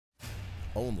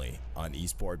only on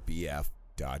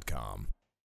esportbf.com.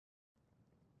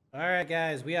 All right,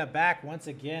 guys, we are back once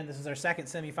again. This is our second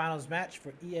semifinals match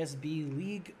for ESB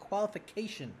League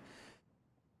Qualification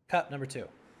Cup number 2.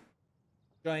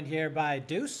 Joined here by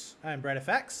Deuce. I'm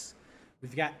BrettFX.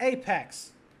 We've got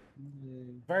ApeX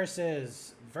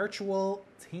versus Virtual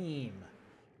Team.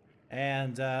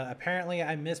 And apparently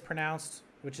I mispronounced,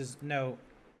 which is no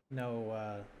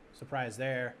surprise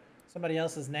there. Somebody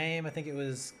else's name, I think it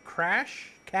was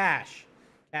Cash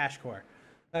Core.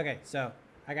 Okay, so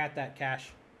I got that,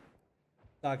 Cash.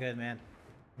 It's all good, man.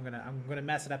 I'm gonna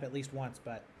mess it up at least once,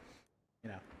 but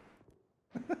you know.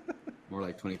 More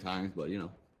like 20 times, but you know,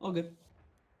 all good.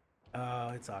 Oh,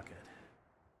 it's all good.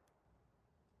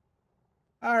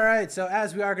 All right, so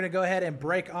as we are going to go ahead and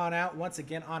break on out once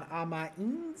again on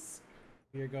Amains,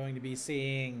 we are going to be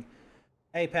seeing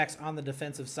ApeX on the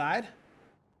defensive side.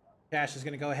 Cash is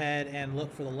going to go ahead and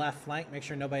look for the left flank, make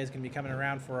sure nobody's going to be coming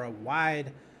around for a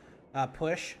wide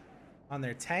push on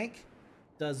their tank.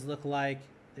 Does look like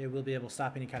they will be able to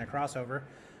stop any kind of crossover.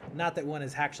 Not that one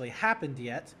has actually happened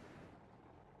yet.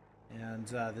 And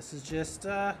this is just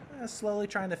slowly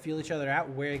trying to feel each other out,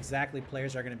 where exactly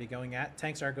players are going to be going at.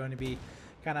 Tanks are going to be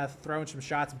kind of throwing some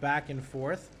shots back and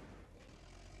forth.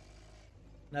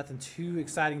 Nothing too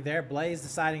exciting there. Blaze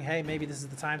deciding, hey, maybe this is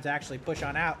the time to actually push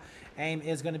on out. Aim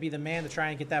is going to be the man to try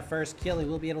and get that first kill. He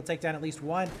will be able to take down at least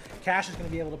one. Cash is going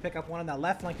to be able to pick up one on that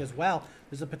left flank as well.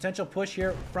 There's a potential push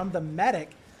here from the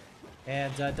medic.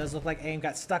 And it does look like Aim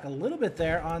got stuck a little bit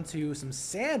there onto some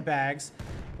sandbags.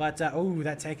 But, oh,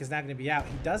 that tank is not going to be out.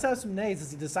 He does have some nades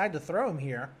as he decided to throw him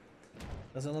here.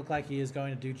 Doesn't look like he is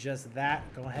going to do just that.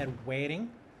 Go ahead, waiting.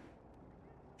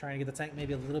 Trying to get the tank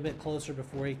maybe a little bit closer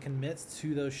before he commits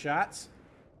to those shots.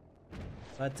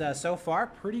 But so far,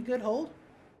 pretty good hold.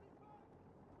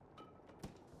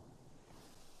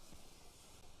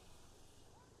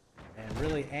 And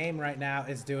really, Aim right now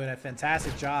is doing a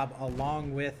fantastic job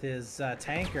along with his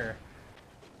tanker.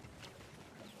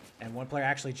 And one player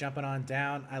actually jumping on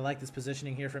down. I like this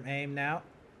positioning here from Aim now.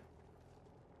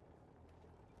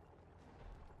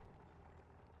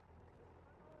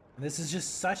 And this is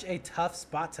just such a tough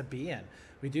spot to be in.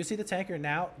 We do see the tanker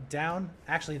now down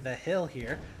actually the hill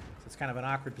here. So it's kind of an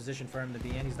awkward position for him to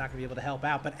be in. He's not going to be able to help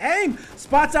out. But Aim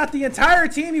spots out the entire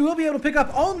team. He will be able to pick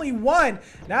up only one.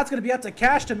 Now it's going to be up to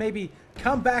Cash to maybe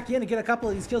come back in and get a couple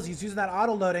of these kills. He's using that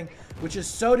auto loading, which is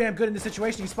so damn good in this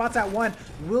situation. He spots out one.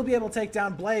 Will be able to take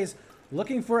down Blaze.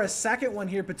 Looking for a second one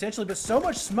here potentially, but so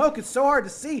much smoke, it's so hard to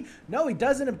see. No, he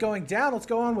does end up going down. Let's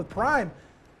go on with Prime,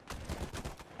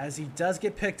 as he does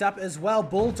get picked up as well.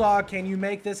 Bulldog, can you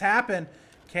make this happen?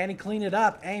 Can he clean it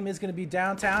up? Aim is going to be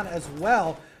downtown as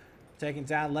well. Taking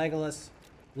down Legolas.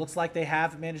 Looks like they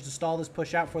have managed to stall this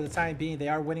push out for the time being. They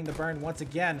are winning the burn once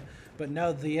again. But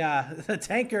no, the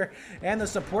tanker and the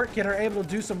support kit are able to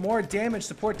do some more damage.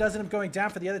 Support does end up going down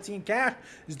for the other team. Cash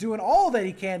is doing all that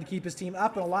he can to keep his team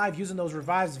up and alive, using those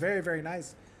revives. Very, very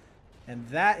nice. And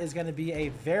that is going to be a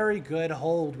very good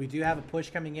hold. We do have a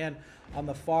push coming in on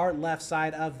the far left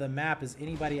side of the map. Is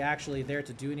anybody actually there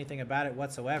to do anything about it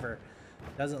whatsoever?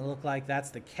 Doesn't look like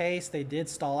that's the case. They did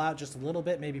stall out just a little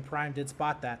bit. Maybe Prime did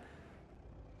spot that.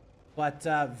 But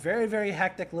very, very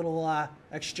hectic little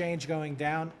exchange going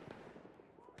down.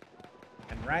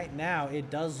 And right now, it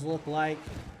does look like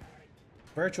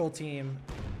Virtual Team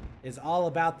is all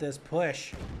about this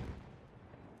push.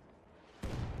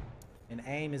 And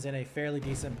Aim is in a fairly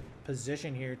decent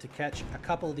position here to catch a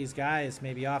couple of these guys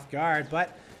maybe off guard,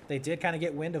 but they did kind of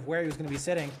get wind of where he was going to be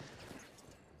sitting.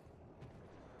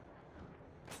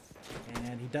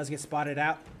 And he does get spotted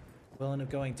out. Will end up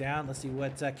going down. Let's see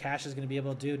what Cash is going to be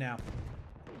able to do now.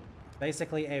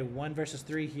 Basically a 1 versus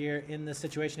 3 here in this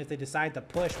situation. If they decide to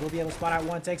push, we'll be able to spot out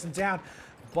one, takes him down.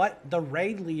 But the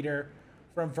raid leader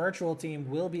from Virtual Team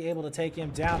will be able to take him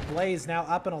down. Blaze now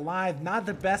up and alive. Not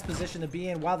the best position to be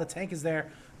in while the tank is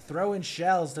there throwing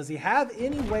shells. Does he have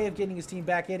any way of getting his team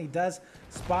back in? He does.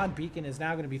 Spawn Beacon is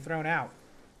now going to be thrown out.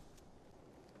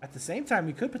 At the same time,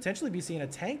 we could potentially be seeing a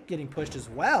tank getting pushed as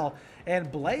well.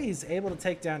 And Blaze able to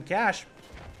take down Cash.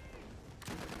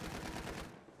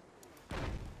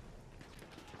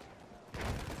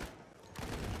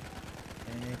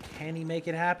 Can he make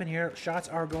it happen here? Shots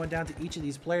are going down to each of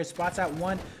these players. Spots out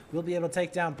one. Will be able to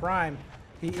take down Prime.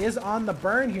 He is on the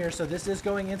burn here, so this is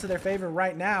going into their favor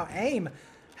right now. Aim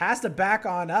has to back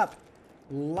on up.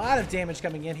 A lot of damage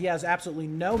coming in. He has absolutely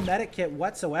no medic kit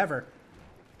whatsoever.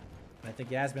 I think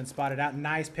he has been spotted out.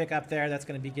 Nice pick up there. That's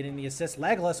going to be getting the assist.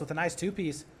 Legolas with a nice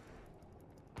two-piece.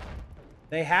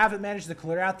 They haven't managed to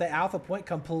clear out the alpha point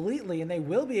completely, and they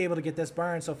will be able to get this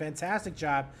burn. So fantastic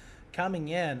job coming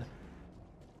in.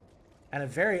 and a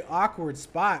very awkward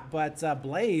spot, but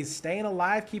Blaze staying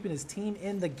alive, keeping his team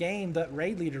in the game. The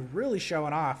raid leader really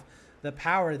showing off the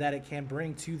power that it can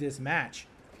bring to this match.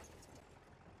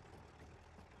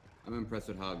 I'm impressed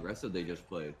with how aggressive they just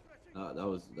played. That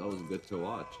was good to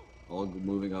watch. All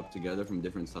moving up together from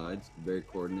different sides, very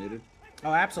coordinated.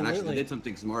 Oh, absolutely. And actually, they did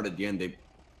something smart at the end. They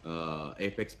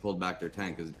ApeX pulled back their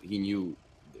tank because he knew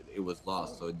it was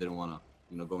lost, so he didn't want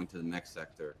to, go into the next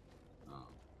sector,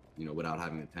 without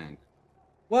having a tank.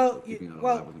 Well,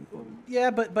 yeah,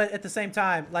 but at the same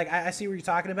time, like I see what you're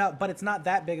talking about, but it's not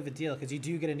that big of a deal because you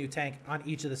do get a new tank on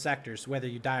each of the sectors, whether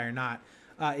you die or not.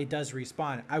 It does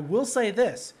respawn. I will say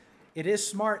this: it is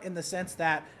smart in the sense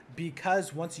that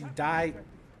because once you die,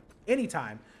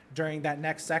 anytime during that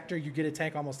next sector, you get a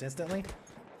tank almost instantly.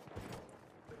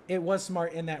 It was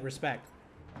smart in that respect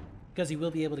because he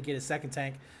will be able to get his second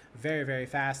tank very, very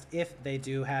fast if they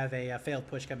do have a failed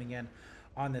push coming in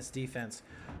on this defense.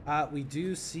 We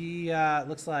do see,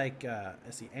 looks like,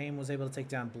 let's see, AIM was able to take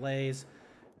down Blaze.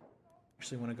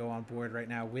 Actually want to go on board right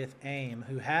now with AIM,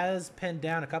 who has pinned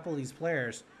down a couple of these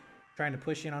players trying to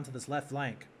push in onto this left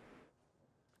flank.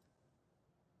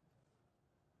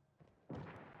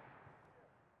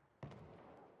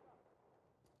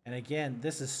 And again,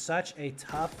 this is such a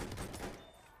tough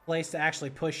place to actually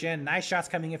push in. Nice shots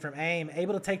coming in from AIM,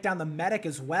 able to take down the medic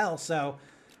as well, so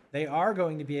they are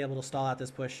going to be able to stall out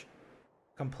this push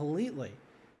completely.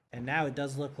 And now it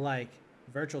does look like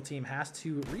Virtual Team has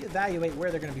to reevaluate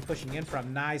where they're going to be pushing in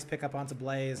from. Nice pickup onto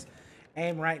Blaze.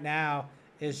 AIM right now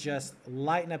is just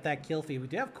lighting up that kill feed. We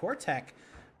do have Cortec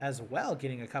as well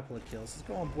getting a couple of kills. Let's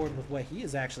go on board with what he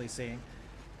is actually seeing,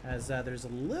 as there's a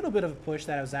little bit of a push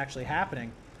that was actually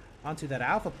happening onto that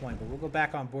alpha point, but we'll go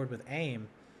back on board with AIM.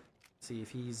 See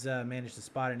if he's managed to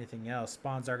spot anything else.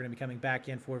 Spawns are going to be coming back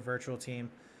in for Virtual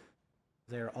Team.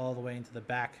 They're all the way into the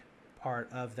back part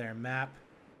of their map.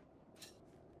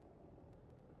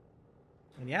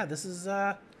 And yeah, this is,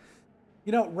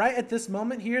 right at this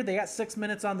moment here, they got 6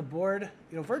 minutes on the board.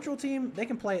 Virtual Team, they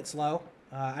can play it slow.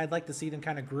 I'd like to see them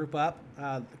kind of group up.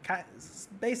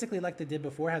 Basically like they did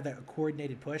before, have that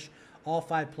coordinated push. All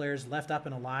 5 players left up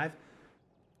and alive.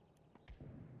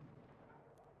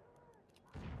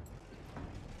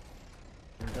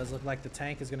 It does look like the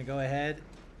tank is going to go ahead,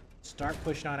 start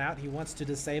pushing on out. He wants to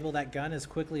disable that gun as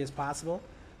quickly as possible,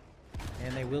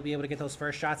 and they will be able to get those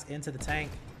first shots into the tank.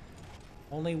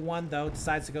 Only one, though,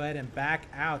 decides to go ahead and back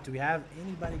out. Do we have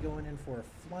anybody going in for a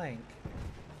flank?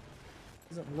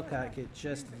 Doesn't look like it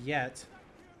just yet,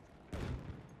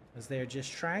 as they're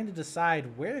just trying to decide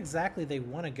where exactly they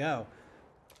want to go.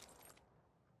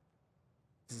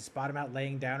 Does he spot him out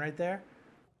laying down right there?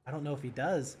 I don't know if he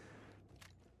does.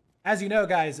 As you know,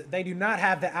 guys, they do not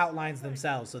have the outlines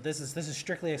themselves, so this is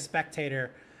strictly a spectator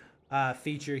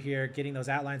feature here, getting those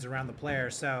outlines around the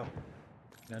player. So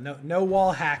no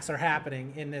wall hacks are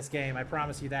happening in this game, I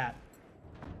promise you that.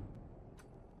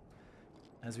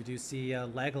 As we do see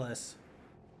Legolas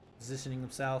positioning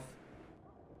himself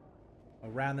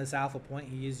around this alpha point.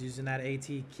 He is using that AT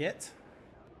kit.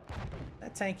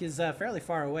 That tank is fairly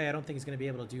far away. I don't think he's going to be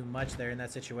able to do much there in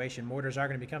that situation. Mortars are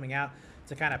going to be coming out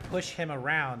to kind of push him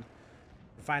around,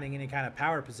 finding any kind of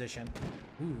power position.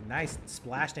 Ooh, nice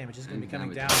splash damage is going to be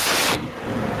coming down.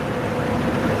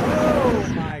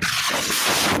 Oh my God.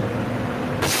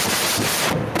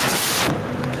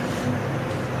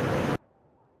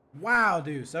 Wow,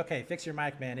 Deuce. Okay, fix your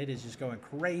mic, man. It is just going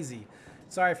crazy.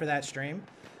 Sorry for that stream.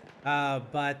 Mike.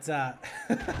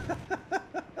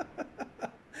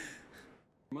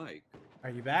 Are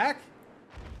you back?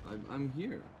 I'm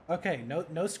here. Okay,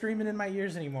 no screaming in my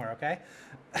ears anymore, okay?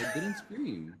 I didn't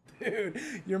scream. Dude,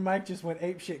 your mic just went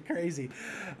apeshit crazy.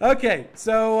 Okay,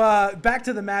 so back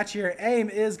to the match here. AIM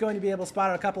is going to be able to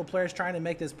spot out a couple of players trying to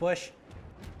make this push.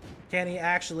 Can he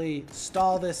actually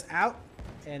stall this out?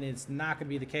 And it's not going to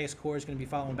be the case. Core is going to be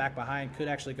following back behind. Could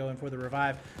actually go in for the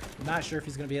revive. I'm not sure if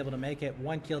he's going to be able to make it.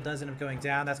 One kill does end up going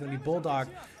down. That's going to be Bulldog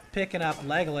picking up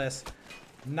Legolas.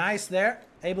 Nice there.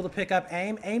 Able to pick up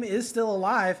AIM. AIM is still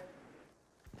alive.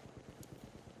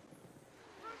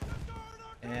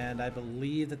 And I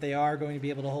believe that they are going to be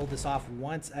able to hold this off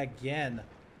once again.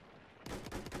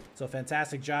 So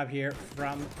fantastic job here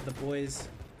from the boys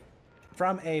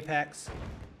from ApeX.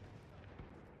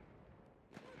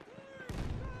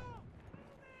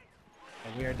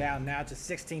 And we are down now to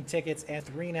 16 tickets and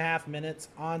 3.5 minutes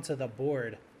onto the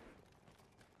board.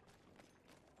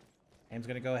 AIM's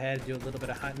going to go ahead and do a little bit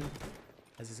of hunting,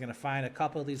 as he's going to find a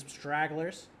couple of these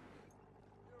stragglers.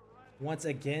 Once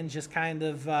again, just kind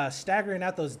of staggering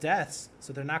out those deaths,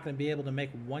 so they're not going to be able to make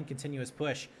one continuous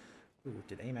push. Ooh,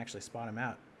 did AIM actually spot him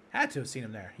out? Had to have seen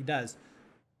him there. He does.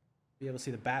 Be able to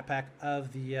see the backpack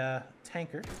of the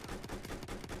tanker.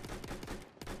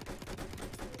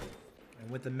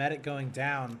 And with the medic going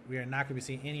down, we are not going to be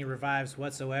seeing any revives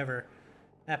whatsoever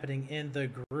happening in the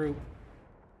group.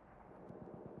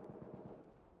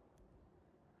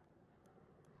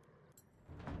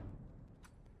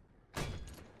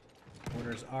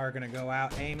 Orders are going to go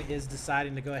out. AIM is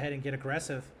deciding to go ahead and get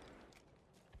aggressive.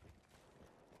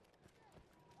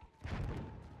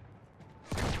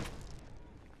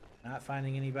 Not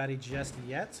finding anybody just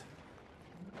yet.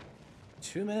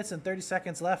 2 minutes and 30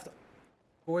 seconds left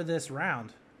for this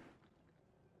round.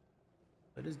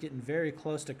 It is getting very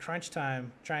close to crunch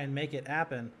time. Try and make it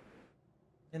happen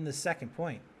in the second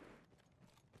point.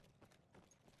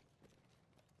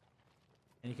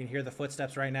 And you can hear the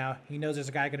footsteps right now. He knows there's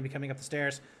a guy going to be coming up the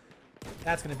stairs.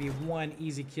 That's going to be one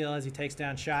easy kill as he takes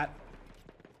down Shot.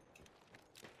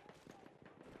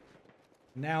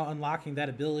 Now unlocking that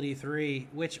ability 3,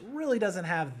 which really doesn't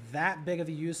have that big of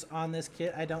a use on this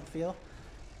kit, I don't feel.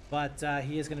 But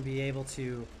he is going to be able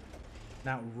to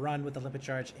now run with the limpet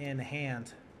charge in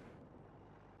hand.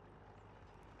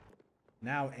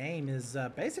 Now AIM is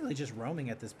basically just roaming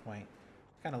at this point.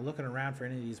 Kind of looking around for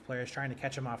any of these players, trying to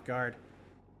catch them off guard.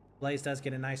 Blaze does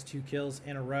get a nice 2 kills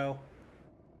in a row.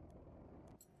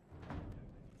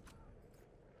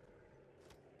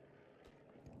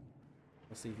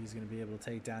 We'll see if he's going to be able to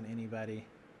take down anybody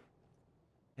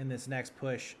in this next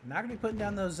push. Not going to be putting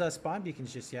down those spawn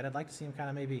beacons just yet. I'd like to see him kind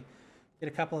of maybe get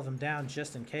a couple of them down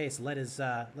just in case. Let his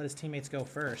teammates go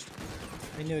first.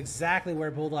 They knew exactly where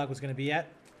Bulldog was going to be at,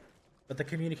 but the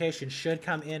communication should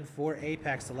come in for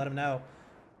ApeX to let him know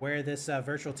where this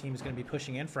virtual team is going to be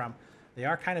pushing in from. They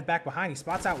are kind of back behind. He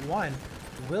spots out one.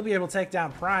 Will be able to take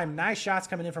down Prime. Nice shots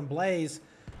coming in from Blaze.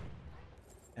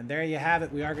 And there you have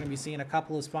it. We are going to be seeing a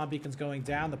couple of spawn beacons going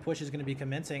down. The push is going to be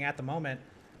commencing at the moment.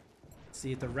 Let's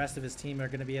see if the rest of his team are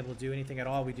going to be able to do anything at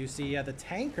all. We do see the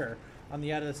tanker on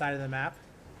the other side of the map,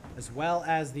 as well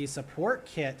as the support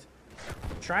kit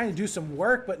trying to do some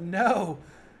work, but no.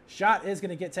 Shot is going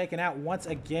to get taken out once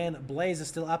again. Blaze is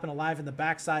still up and alive in the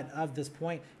backside of this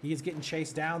point. He is getting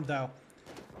chased down, though.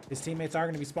 His teammates are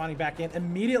going to be spawning back in.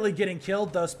 Immediately getting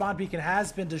killed, though. Spawn beacon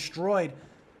has been destroyed.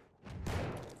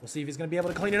 We'll see if he's going to be able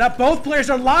to clean it up. Both players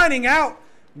are lining out.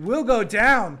 Will go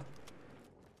down.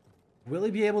 Will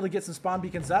he be able to get some spawn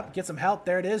beacons up? Get some help.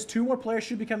 There it is. 2 more players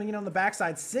should be coming in on the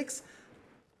backside. 6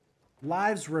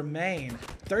 lives remain.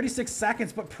 36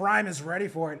 seconds, but Prime is ready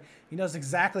for it. He knows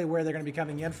exactly where they're going to be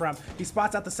coming in from. He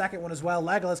spots out the second one as well.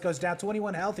 Legolas goes down.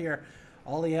 21 health here.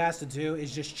 All he has to do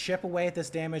is just chip away at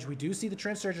this damage. We do see the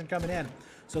Trench Surgeon coming in,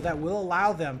 so that will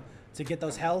allow them to get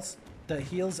those healths, the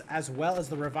heals, as well as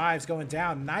the revives going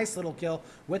down. Nice little kill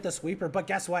with the sweeper, but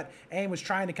guess what? AIM was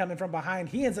trying to come in from behind.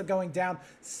 He ends up going down.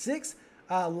 6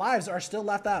 lives are still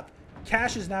left up.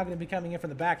 Cash is now going to be coming in from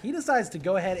the back. He decides to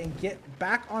go ahead and get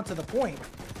back onto the point.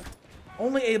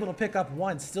 Only able to pick up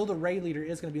 1. Still the raid leader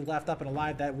is going to be left up and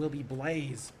alive. That will be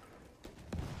Blaze.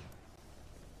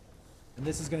 And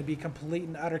this is going to be complete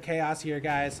and utter chaos here,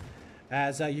 guys.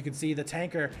 As you can see, the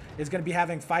tanker is going to be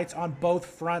having fights on both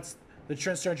fronts. The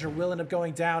Trench Surgeon will end up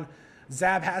going down.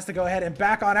 Zab has to go ahead and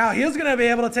back on out. He's going to be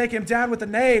able to take him down with a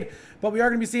nade. But we are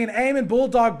going to be seeing AIM and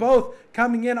Bulldog both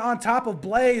coming in on top of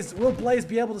Blaze. Will Blaze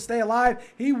be able to stay alive?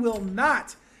 He will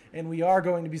not. And we are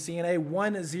going to be seeing a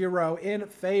 1-0 in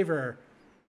favor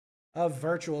of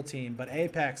Virtual Team. But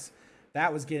ApeX,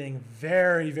 that was getting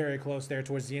very, very close there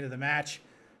towards the end of the match.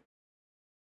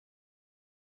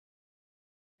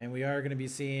 And we are going to be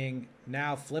seeing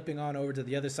now flipping on over to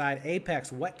the other side.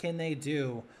 ApeX, what can they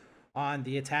do on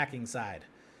the attacking side?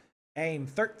 AIM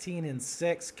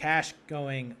 13-6, Cash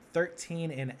going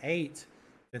 13-8.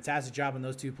 Fantastic job on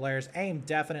those 2 players. AIM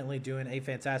definitely doing a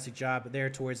fantastic job there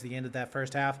towards the end of that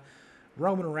first half.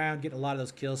 Roaming around, getting a lot of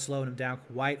those kills, slowing him down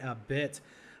quite a bit.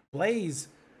 Blaze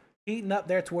heating up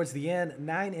there towards the end,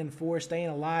 9-4, staying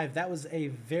alive. That was a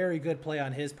very good play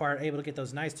on his part, able to get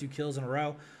those nice 2 kills in a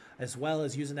row, as well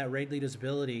as using that raid leader's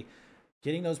ability,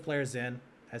 getting those players in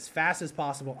as fast as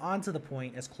possible, onto the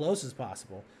point, as close as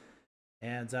possible.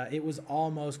 And it was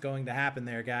almost going to happen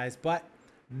there, guys, but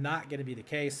not going to be the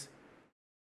case.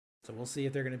 So we'll see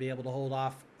if they're going to be able to hold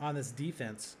off on this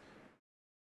defense.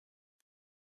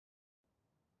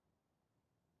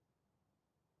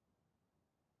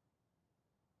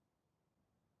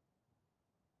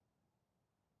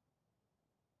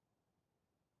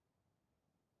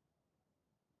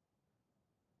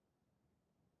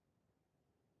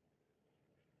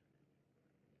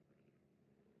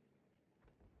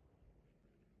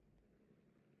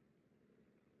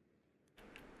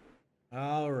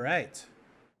 All right.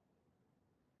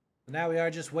 Now we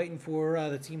are just waiting for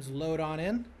the teams to load on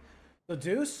in. So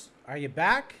Deuce, are you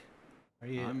back? Are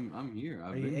you? I'm here.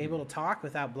 Are you able to talk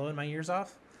without blowing my ears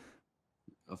off?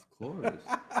 Of course.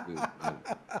 Dude,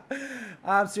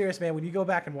 I'm serious, man. When you go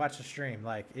back and watch the stream,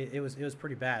 like it was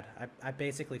pretty bad. I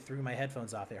basically threw my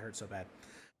headphones off. It hurt so bad.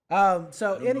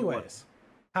 So anyways,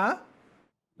 huh?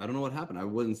 I don't know what happened. I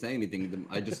wasn't saying anything.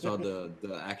 I just saw the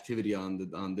activity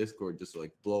on Discord just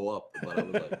like blow up. But I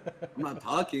was like, I'm not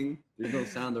talking. There's no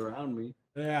sound around me.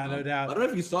 Yeah, no doubt. I don't know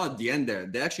if you saw at the end there.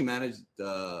 They actually managed.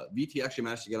 VT actually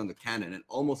managed to get on the cannon and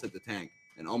almost hit the tank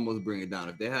and almost bring it down.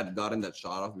 If they had gotten that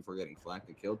shot off before getting flanked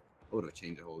and killed, it would have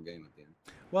changed the whole game at the end.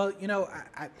 Well, you know,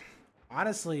 I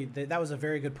honestly that was a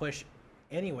very good push.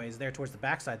 Anyways, there towards the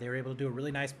backside, they were able to do a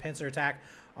really nice pincer attack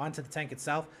onto the tank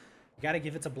itself. Got to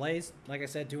give it to Blaze, like I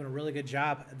said, doing a really good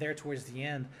job there towards the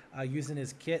end, using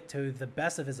his kit to the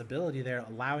best of his ability there,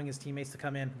 allowing his teammates to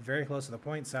come in very close to the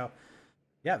point. So,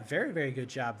 yeah, very, very good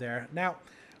job there. Now,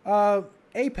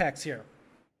 ApeX here.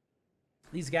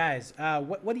 These guys,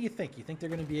 what do you think? You think they're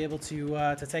going to be able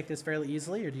to take this fairly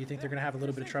easily, or do you think they're going to have a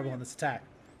little bit of trouble on this attack?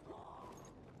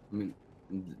 I mean,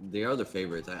 they are the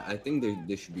favorites. I think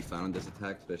they should be fine on this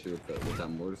attack, especially with that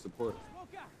mortar support.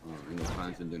 I know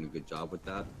Prime's been doing a good job with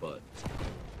that, but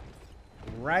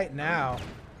right now,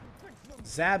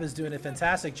 Zab is doing a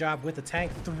fantastic job with the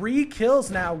tank. 3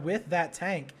 kills now with that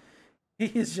tank. He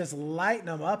is just lighting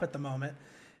them up at the moment.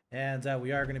 And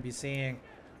we are going to be seeing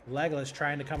Legolas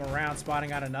trying to come around,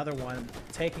 spotting out another one,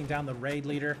 taking down the raid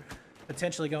leader,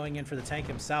 potentially going in for the tank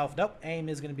himself. Nope, AIM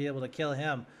is going to be able to kill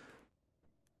him.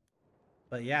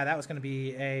 But yeah, that was going to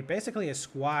be basically a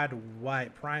squad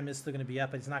wipe. Prime is still going to be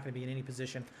up, but he's not going to be in any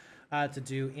position to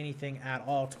do anything at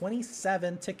all.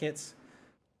 27 tickets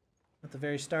at the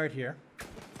very start here.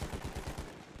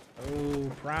 Oh,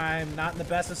 Prime not in the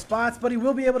best of spots, but he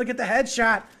will be able to get the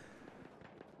headshot.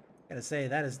 Gotta say,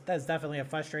 that is definitely a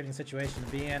frustrating situation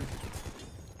to be in.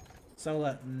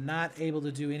 Sola not able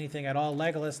to do anything at all.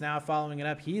 Legolas now following it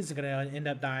up. He's going to end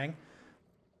up dying.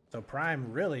 So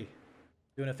Prime really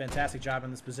doing a fantastic job in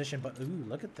this position, but ooh,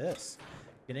 look at this.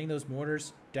 Getting those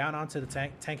mortars down onto the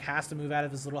tank. Tank has to move out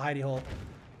of his little hidey hole.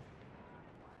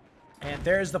 And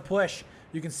there's the push.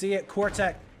 You can see it.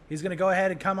 Cortec, he's going to go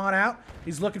ahead and come on out.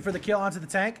 He's looking for the kill onto the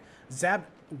tank. Zab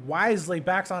wisely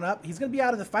backs on up. He's going to be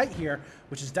out of the fight here,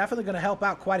 which is definitely going to help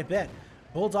out quite a bit.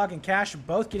 Bulldog and Cash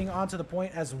both getting onto the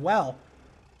point as well.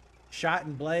 Shot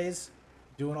and Blaze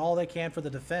doing all they can for the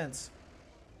defense.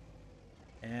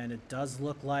 And it does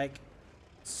look like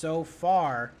so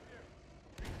far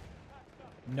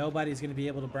nobody's going to be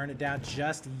able to burn it down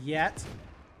just yet.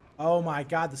 Oh my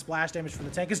god, the splash damage from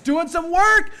the tank is doing some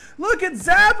work. Look at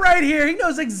Zab right here. He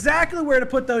knows exactly where to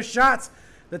put those shots.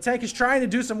 The tank is trying to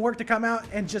do some work to come out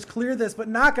and just clear this, but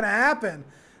not going to happen.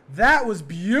 That was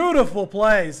beautiful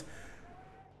plays.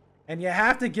 And you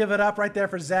have to give it up right there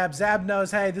for Zab. Zab knows,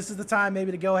 hey, this is the time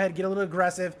maybe to go ahead, get a little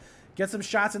aggressive, get some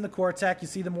shots in the Cortec. You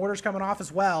see the mortars coming off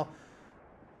as well.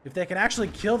 If they can actually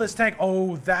kill this tank,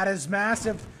 oh, that is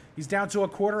massive. He's down to a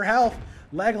quarter health.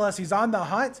 Legolas, he's on the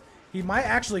hunt. He might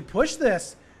actually push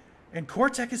this. And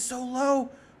Cortec is so low.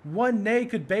 One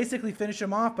nade could basically finish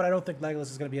him off, but I don't think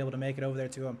Legolas is going to be able to make it over there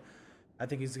to him. I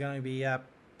think he's going to be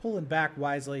pulling back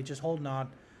wisely, just holding on.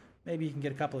 Maybe he can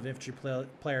get a couple of infantry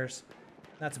players.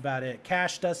 That's about it.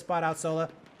 Cash does spot out Sola,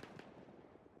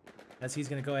 as he's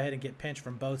going to go ahead and get pinched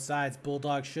from both sides.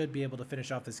 Bulldog should be able to finish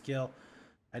off this kill.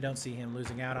 I don't see him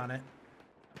losing out on it.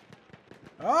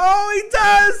 Oh, he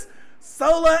does!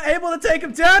 Sola able to take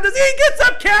him down. Does he get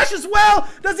up Cash as well?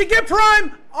 Does he get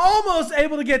Prime? Almost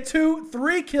able to get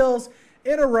 3 kills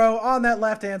in a row on that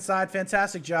left-hand side.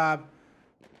 Fantastic job.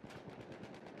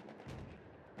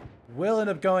 Will end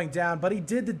up going down, but he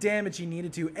did the damage he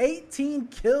needed to. 18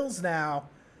 kills now,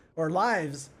 or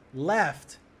lives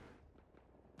left.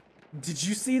 Did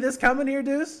you see this coming here,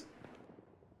 Deuce?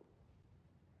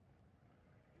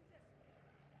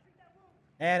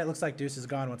 And it looks like Deuce is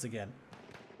gone once again.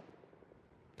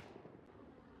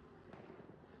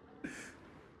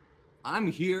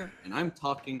 I'm here and I'm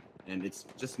talking and it's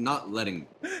just not letting me.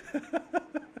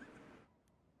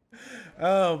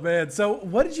 Oh man, so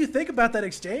what did you think about that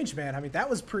exchange, man? I mean, that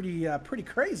was pretty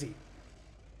crazy.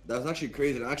 That was actually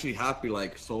crazy. I'm actually happy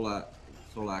like Solax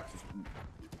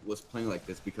was playing like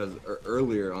this, because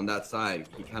earlier on that side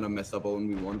he kind of messed up when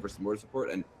we won versus mortar support,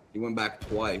 and he went back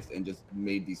twice and just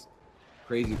made these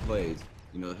crazy plays,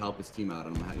 you know, to help his team out,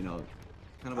 and you know,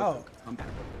 kind of a comeback.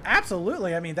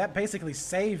 Absolutely. I mean, that basically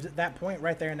saved that point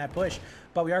right there in that push.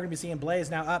 But we are going to be seeing Blaze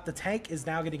now up. The tank is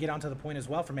now going to get onto the point as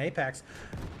well from ApeX.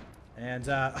 And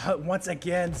once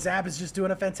again, Zab is just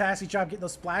doing a fantastic job getting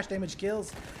those splash damage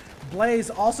kills. Blaze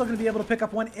also going to be able to pick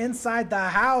up one inside the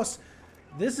house.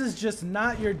 This is just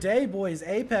not your day, boys.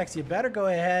 Apex, you better go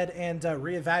ahead and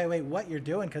reevaluate what you're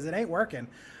doing because it ain't working.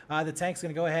 The tank's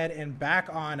going to go ahead and back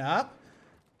on up.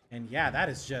 And yeah, that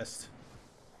is just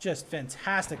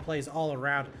fantastic plays all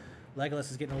around.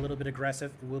 Legolas is getting a little bit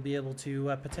aggressive. We'll be able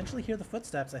to potentially hear the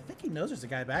footsteps. I think he knows there's a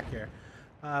guy back here.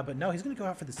 But no, he's going to go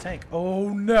out for this tank. Oh,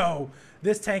 no.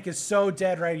 This tank is so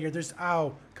dead right here.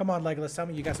 Oh, come on, Legolas. Tell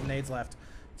me you got some nades left.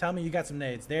 Tell me you got some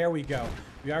nades. There we go.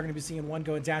 We are going to be seeing one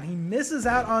going down. He misses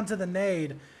out onto the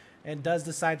nade and does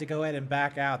decide to go ahead and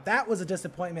back out. That was a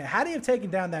disappointment. Had he have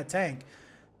taken down that tank,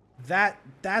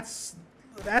 that's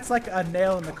like a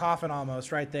nail in the coffin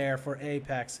almost right there for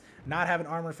Apex. Not having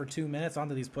armor for 2 minutes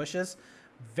onto these pushes.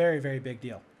 Very, very big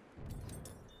deal.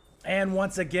 And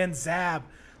once again, Zab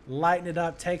lighting it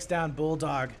up, takes down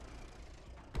Bulldog.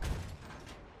 I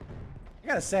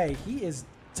gotta say, he is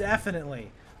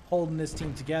definitely holding this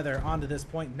team together onto this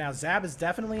point. Now, Zab is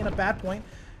definitely in a bad point.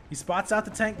 He spots out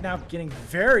the tank now, getting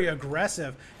very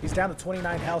aggressive. He's down to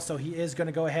 29 health, so he is going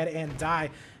to go ahead and die.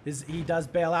 He does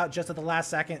bail out just at the last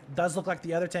second. Does look like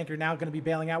the other tanker now going to be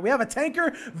bailing out. We have a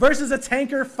tanker versus a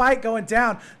tanker fight going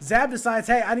down. Zab decides,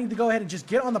 hey, I need to go ahead and just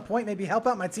get on the point, maybe help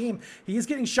out my team. He is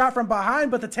getting shot from behind,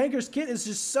 but the tanker's kit is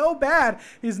just so bad,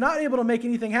 he's not able to make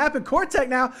anything happen. Cortec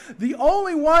now, the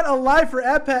only one alive for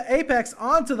Apex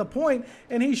onto the point,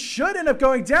 and he should end up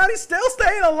going down. He's still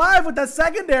staying alive with that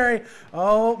secondary.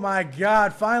 Oh my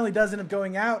God, finally does end up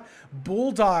going out.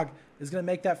 Bulldog is going to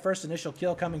make that first initial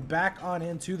kill, coming back on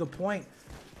into the point.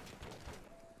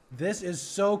 This is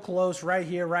so close right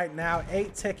here, right now.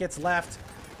 8 tickets left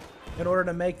in order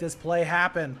to make this play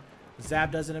happen.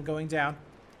 Zab does end up going down.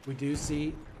 We do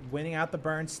see winning out the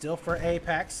burn still for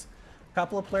Apex. A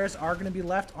couple of players are going to be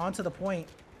left onto the point.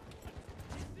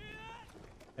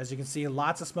 As you can see,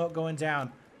 lots of smoke going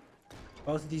down.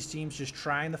 Both of these teams just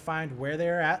trying to find where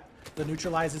they're at. The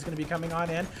neutralize is going to be coming on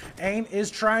in. AIM is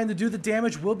trying to do the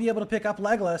damage. We'll be able to pick up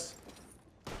Legolas.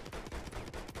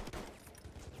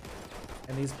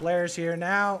 And these players here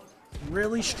now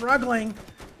really struggling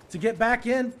to get back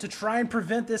in to try and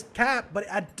prevent this cap.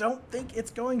 But I don't think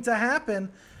it's going to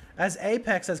happen as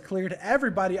Apex has cleared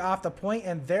everybody off the point.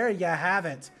 And there you have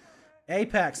it.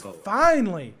 Apex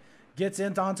finally gets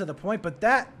onto the point. But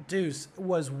that deuce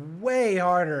was way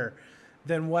harder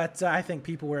than what I think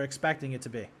people were expecting it to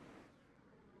be.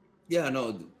 Yeah,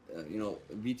 no, you know,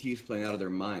 VT is playing out of their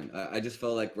mind. I just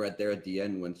felt like right there at the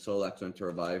end when Solax went to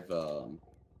revive, who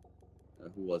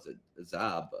was it?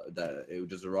 Zab, that it was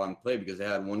just a wrong play because they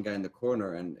had one guy in the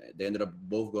corner and they ended up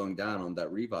both going down on that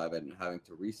revive and having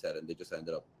to reset, and they just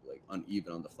ended up like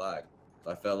uneven on the flag.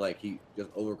 So I felt like he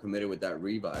just overcommitted with that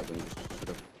revive and he just should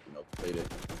have, you know, played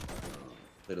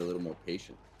a little more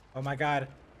patient. Oh my God.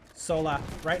 Sola,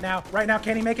 right now,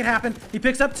 can he make it happen? He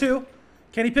picks up 2.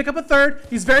 Can he pick up a 3rd?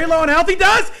 He's very low on health. He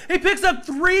does! He picks up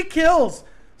 3 kills,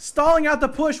 stalling out the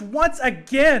push once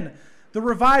again. The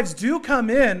revives do come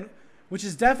in, which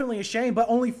is definitely a shame, but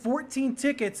only 14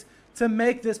 tickets to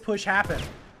make this push happen.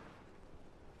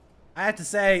 I have to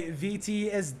say,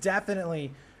 VT is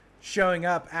definitely showing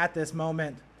up at this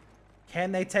moment.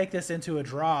 Can they take this into a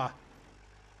draw?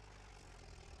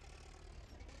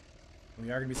 We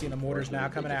are going to be seeing the mortars now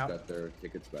coming out. Got their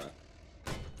tickets back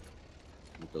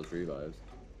with those revives.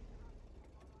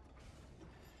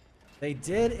 They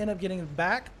did end up getting them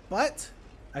back, but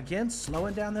again,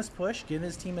 slowing down this push, giving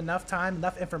his team enough time,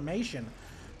 enough information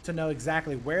to know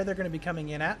exactly where they're going to be coming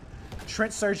in at.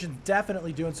 Trent Surgeon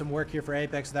definitely doing some work here for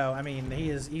Apex, though. I mean,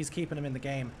 he's keeping them in the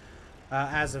game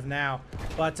as of now.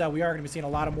 But we are going to be seeing a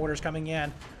lot of mortars coming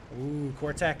in. Ooh,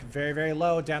 Cortec very, very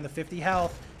low, down to 50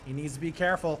 health. He needs to be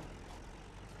careful.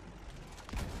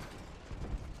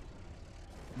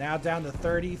 Now down to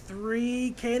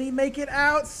 33. Can he make it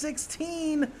out?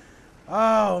 16.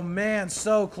 Oh, man,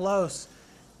 so close.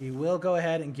 He will go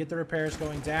ahead and get the repairs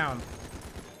going down.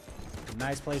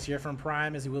 Nice place here from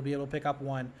Prime as he will be able to pick up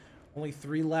 1. Only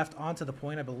 3 left onto the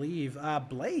point, I believe.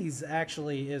 Blaze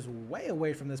actually is way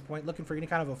away from this point, looking for any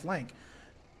kind of a flank.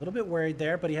 A little bit worried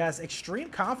there, but he has extreme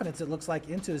confidence, it looks like,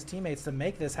 into his teammates to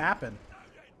make this happen.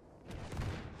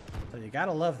 So you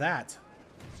gotta love that.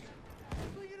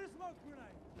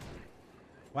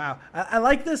 Wow, I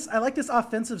like this. I like this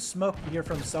offensive smoke here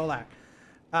from Solak.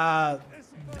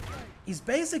 He's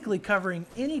basically covering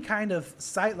any kind of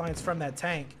sight lines from that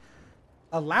tank,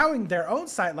 allowing their own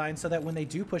sight lines so that when they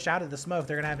do push out of the smoke,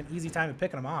 they're gonna have an easy time of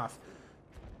picking them off.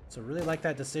 So really like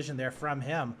that decision there from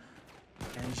him.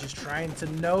 And he's just trying to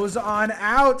nose on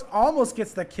out. Almost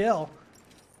gets the kill.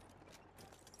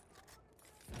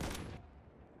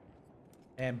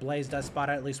 And Blaze does spot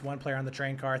out at least one player on the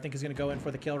train car. I think he's going to go in for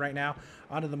the kill right now.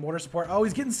 Onto the mortar support. Oh,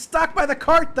 he's getting stuck by the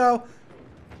cart, though.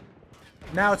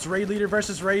 Now it's raid leader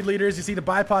versus raid leaders. You see the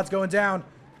bipods going down.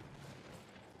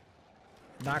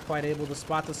 Not quite able to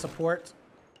spot the support.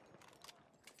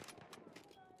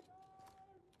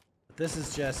 But this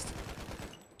is just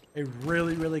a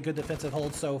really, really good defensive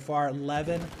hold so far.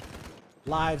 11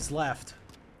 lives left.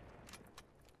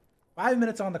 5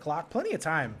 minutes on the clock. Plenty of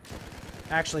time,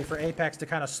 actually, for ApeX to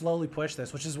kind of slowly push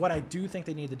this, which is what I do think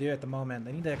they need to do at the moment.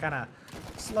 They need to kind of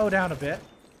slow down a bit.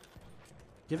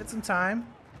 Give it some time.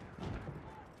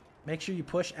 Make sure you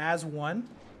push as one.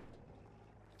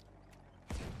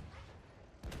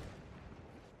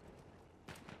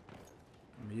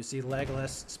 You see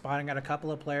Legolas spotting out a couple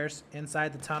of players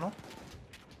inside the tunnel.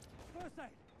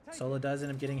 Solo does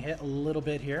end up getting hit a little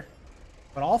bit here.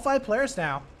 But all 5 players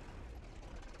now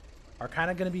are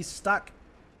kind of going to be stuck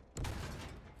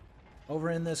over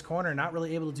in this corner, not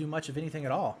really able to do much of anything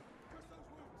at all.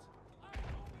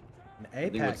 And ApeX, I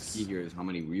think what's key here is how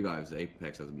many revives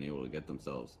ApeX has been able to get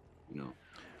themselves. You know,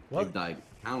 well, they've died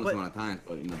countless amount of times,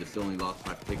 but you know they still only lost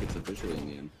 5 tickets officially in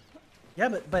the end.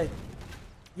 Yeah, but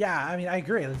yeah, I mean, I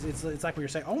agree. It's like what you're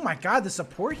saying. Oh my God, the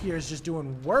support here is just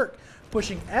doing work,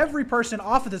 pushing every person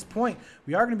off at this point.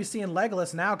 We are going to be seeing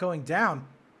Legolas now going down.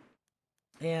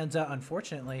 And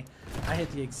unfortunately, I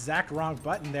hit the exact wrong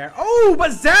button there. Oh,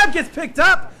 but Zab gets picked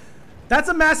up. That's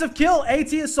a massive kill.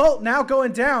 AT Assault now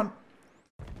going down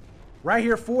right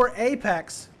here for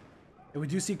ApeX. And we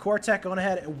do see Cortec going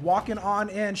ahead and walking on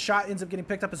in. Shot ends up getting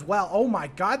picked up as well. Oh my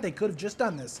God, they could have just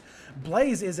done this.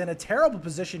 Blaze is in a terrible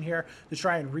position here to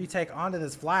try and retake onto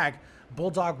this flag.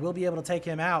 Bulldog will be able to take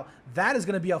him out. That is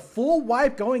going to be a full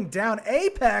wipe going down.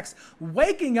 ApeX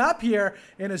waking up here,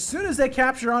 and as soon as they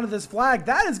capture onto this flag,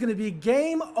 that is going to be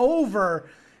game over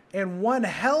in one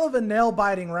hell of a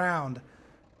nail-biting round.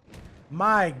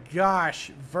 My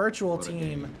gosh, Virtual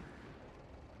Team,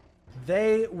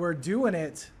 they were doing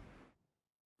it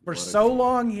for so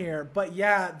long here. But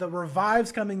yeah, the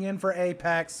revives coming in for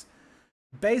ApeX,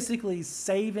 basically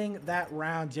saving that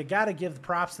round. You got to give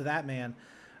props to that man.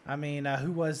 I mean,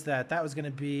 who was that? That was going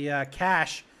to be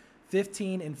Cash,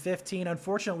 15 and 15.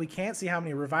 Unfortunately, we can't see how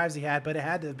many revives he had, but it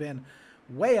had to have been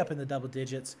way up in the double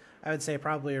digits. I would say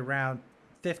probably around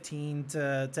 15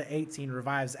 to 18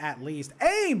 revives at least.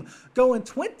 AIM going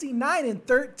 29 and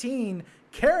 13,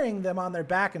 carrying them on their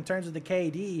back in terms of the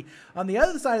KD. On the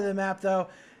other side of the map, though,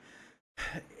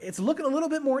 it's looking a little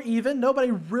bit more even. Nobody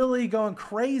really going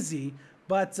crazy,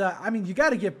 but I mean, you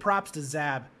got to give props to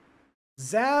Zab.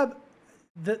 Zab,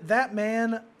 that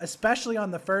man, especially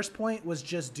on the first point, was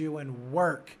just doing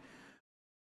work.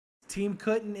 Team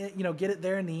couldn't, you know, get it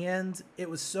there in the end. It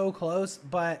was so close,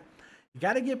 but you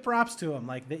got to give props to him.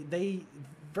 Like they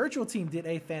Virtual Team did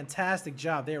a fantastic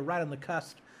job. They were right on the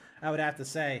cusp, I would have to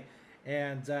say.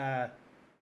 And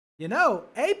you know,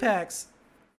 ApeX,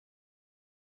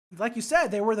 like you said,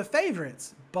 they were the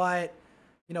favorites, but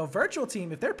you know, Virtual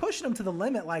Team, if they're pushing them to the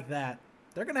limit like that,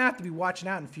 they're gonna have to be watching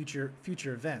out in future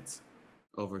events.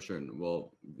 Oh, for sure. Well,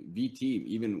 VT,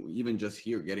 even just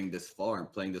here getting this far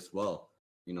and playing this well,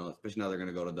 you know, especially now they're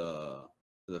gonna go to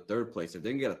the 3rd place. If they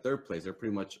can get a 3rd place, they're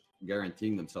pretty much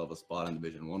guaranteeing themselves a spot in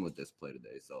Division 1 with this play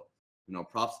today. So, you know,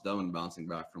 props to them and bouncing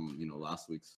back from, you know, last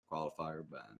week's qualifier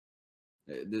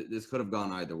ban. This could have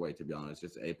gone either way, to be honest.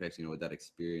 Just ApeX, you know, with that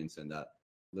experience and that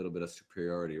little bit of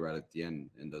superiority right at the end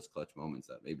in those clutch moments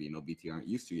that maybe, you know, VT aren't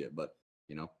used to yet, but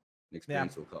you know,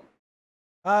 experience will come.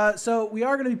 So we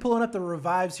are going to be pulling up the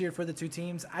revives here for the two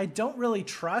teams. I don't really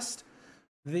trust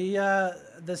the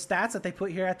stats that they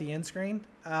put here at the end screen.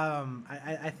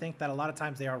 I think that a lot of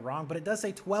times they are wrong, but it does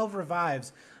say 12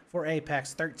 revives for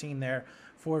ApeX, 13 there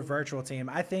for Virtual Team.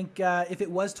 I think if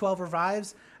it was 12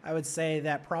 revives, I would say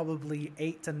that probably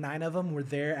 8 to 9 of them were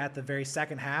there at the very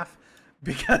second half,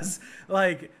 because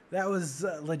like that was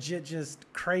legit just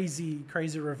crazy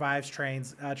revives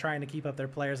trains trying to keep up their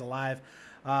players alive.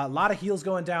 A lot of heals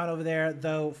going down over there,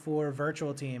 though, for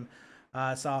Virtual Team,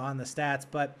 saw on the stats.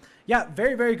 But, yeah,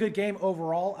 very good game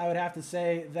overall. I would have to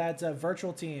say that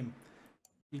Virtual Team,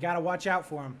 you got to watch out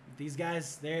for them. These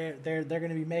guys, they're going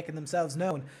to be making themselves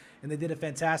known, and they did a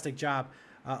fantastic job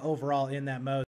overall in that mode.